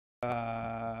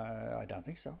I don't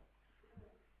think so.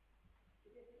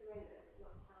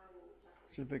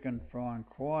 Significant from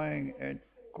crying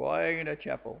in a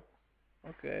chapel.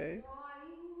 Okay.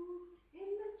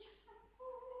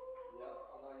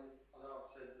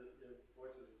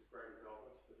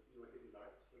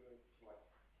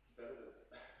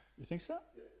 You think so?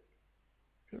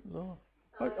 Good Lord.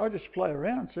 I just play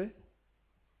around, see?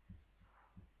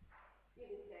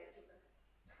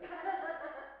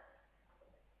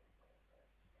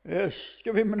 Yes,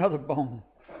 give him another bong.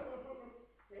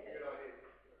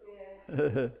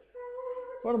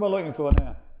 What am I looking for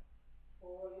now?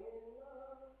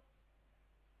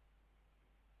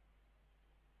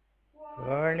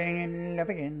 Falling in love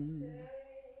again.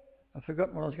 I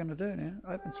forgot what I was going to do now.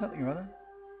 Open something or other.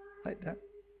 Hate that.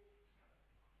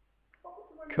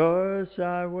 'Cause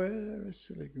I wear a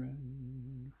silly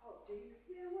grin.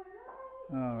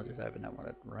 Oh, I'll just open that one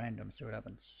at random, see what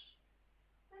happens.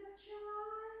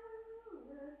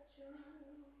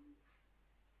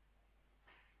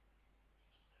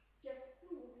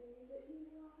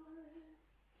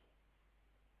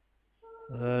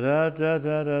 Da, da, da,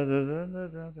 da, da, da,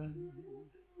 da, da.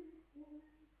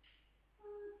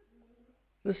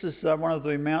 This is one of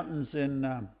the mountains in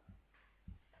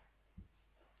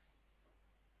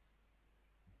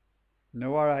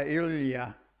Nuwara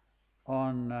Eliya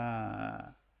on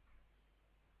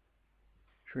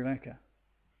Sri Lanka.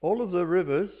 All of the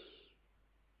rivers.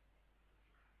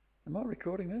 Am I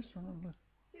recording this? Did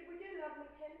we do Love Me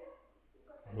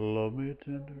Tender? Love Me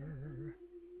Tender.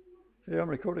 Yeah, I'm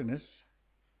recording this.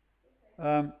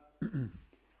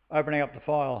 Opening up the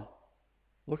file,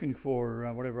 looking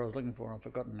for whatever I was looking for, I've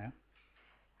forgotten now.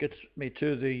 Gets me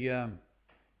to the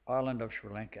island of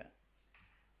Sri Lanka.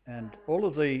 And all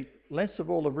of the lengths of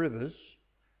all the rivers,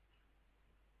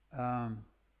 let's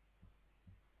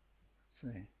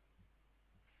see.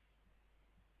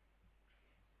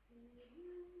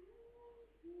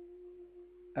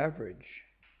 Average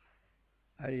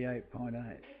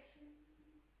 88.8.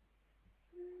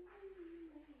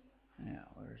 Now,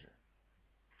 where is it?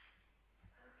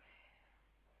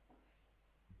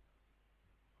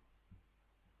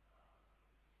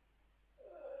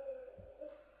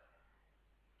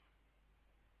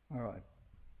 All right.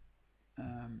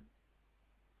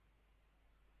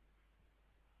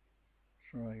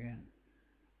 Try again.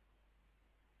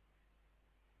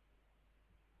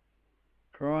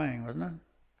 Crying, wasn't it?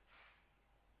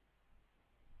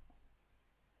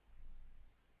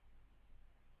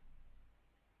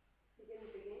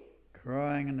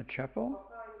 Crying in the chapel?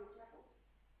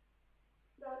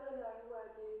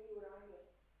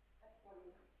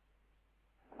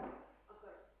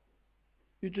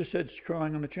 You just said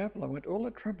crying in the chapel. I went all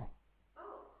that trouble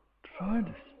to find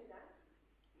it.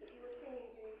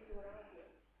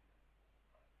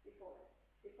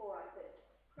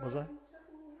 Was I?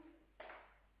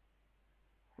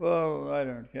 Well, I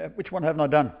don't care. Which one haven't I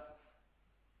done?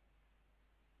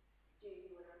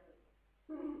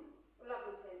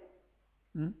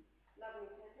 Hmm?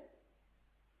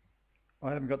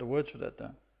 I haven't got the words for that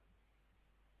though.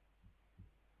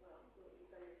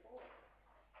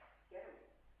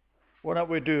 Why don't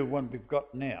we do one we've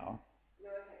got now?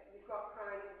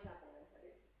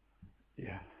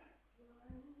 Yeah.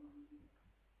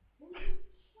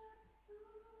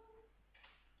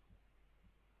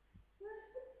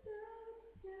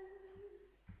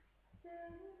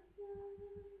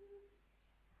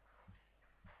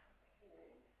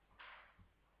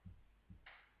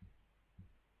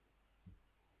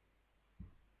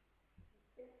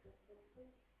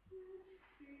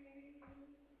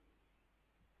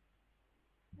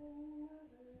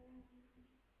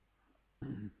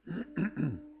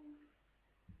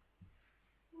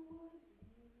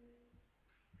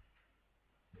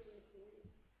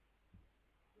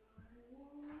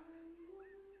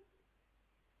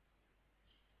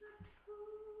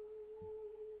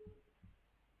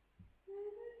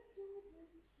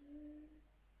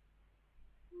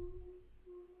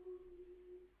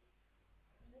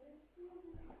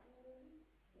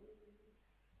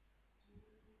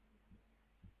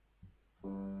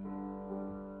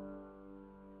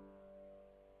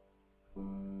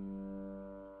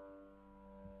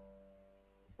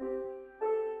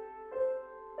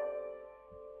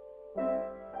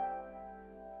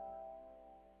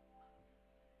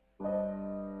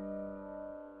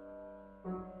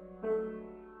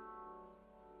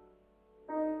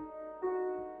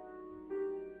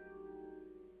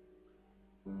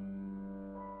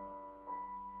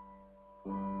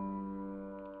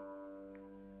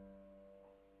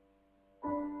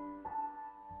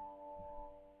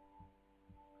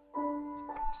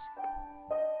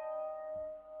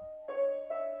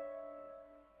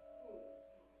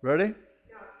 Ready?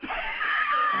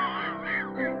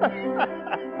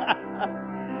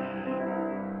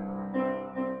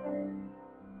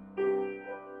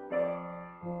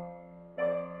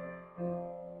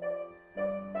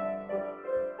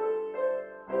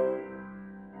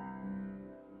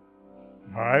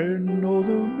 I know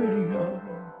the meaning of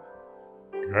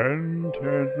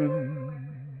contentment.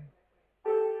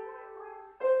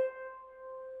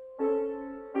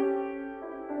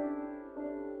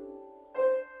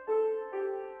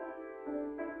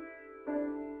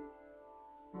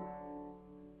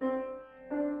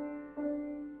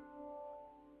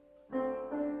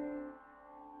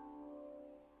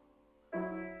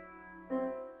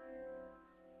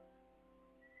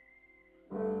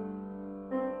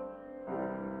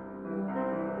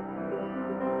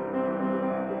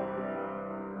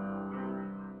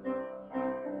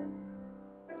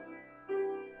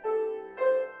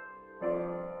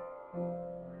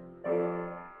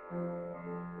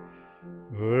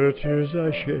 The tears I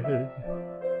shed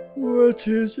were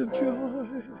tears of joy.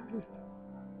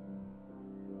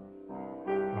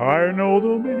 I know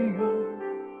the meaning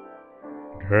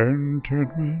of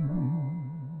contentment.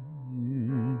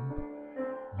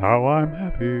 Now I'm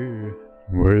happy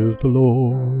with the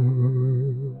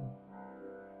Lord.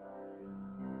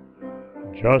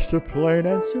 Just a plain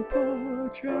and simple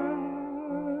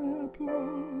chapel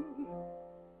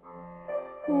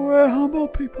where humble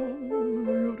people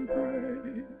go to pray.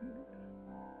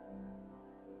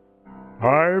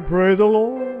 I pray the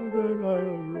Lord that I'll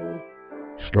grow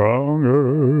stronger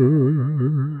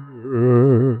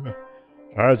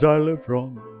as I live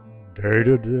from day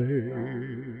to day.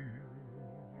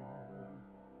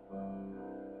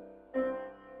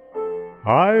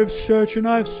 I've searched and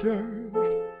I've searched,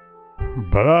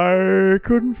 but I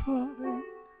couldn't find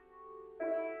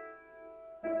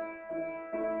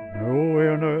no way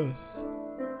on earth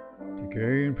to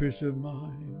gain peace of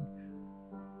mind.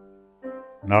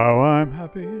 Now I'm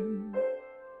happy in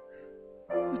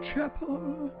the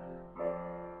chapel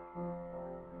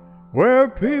where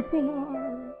people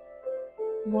are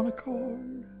one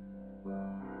accord.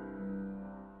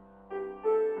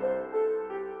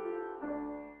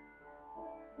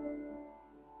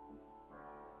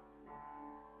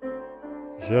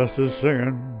 Just as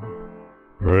singing,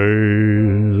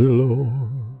 praise the Lord.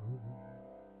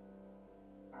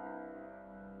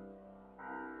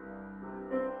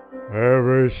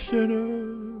 Every sinner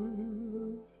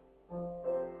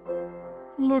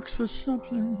looks for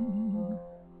something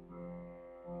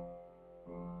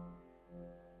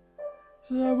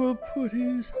that will put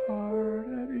his heart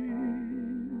at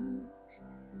ease.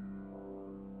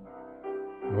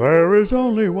 There is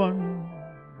only one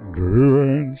true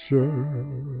answer.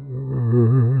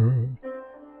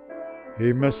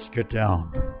 He must get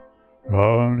down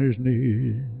on his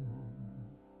knees.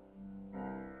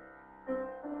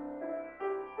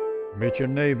 Meet your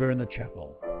neighbor in the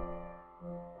chapel.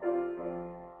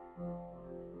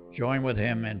 Join with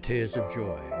him in tears of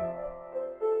joy.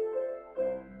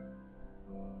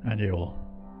 And you'll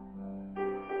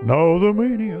know the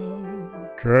meaning of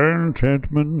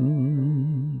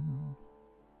contentment.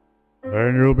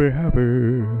 Then you'll be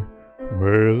happy with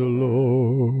the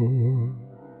Lord.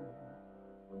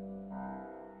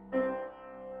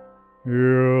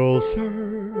 You'll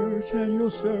search and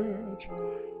you'll search,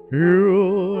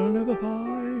 you'll never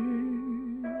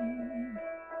find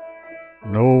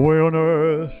no way on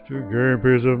earth to gain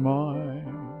peace of mind.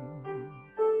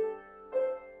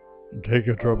 Take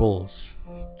your troubles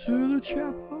to the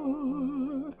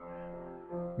chapel.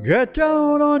 Get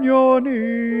down on your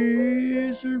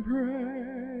knees and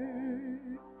pray.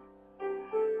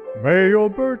 May your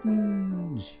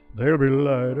burdens, they'll be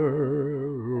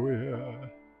lighter, yeah.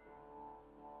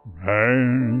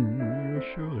 And you'll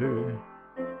surely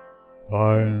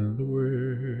find the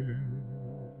way.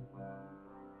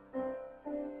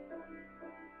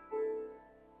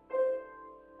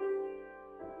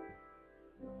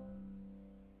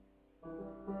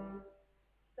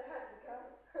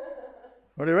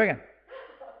 What do you reckon?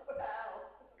 Wow.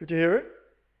 Did you hear it?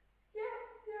 Yeah.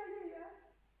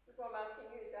 That's why I'm asking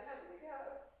you if I have to go.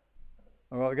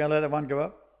 All right, we're going to let that one go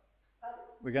up?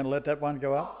 We're going to let that one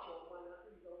go up? Oh, sure,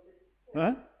 why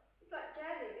not? Huh? It's like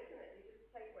jamming, isn't it? You just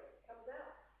take what comes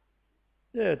out.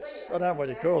 Yeah, I don't know what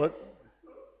you call it.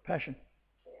 Passion.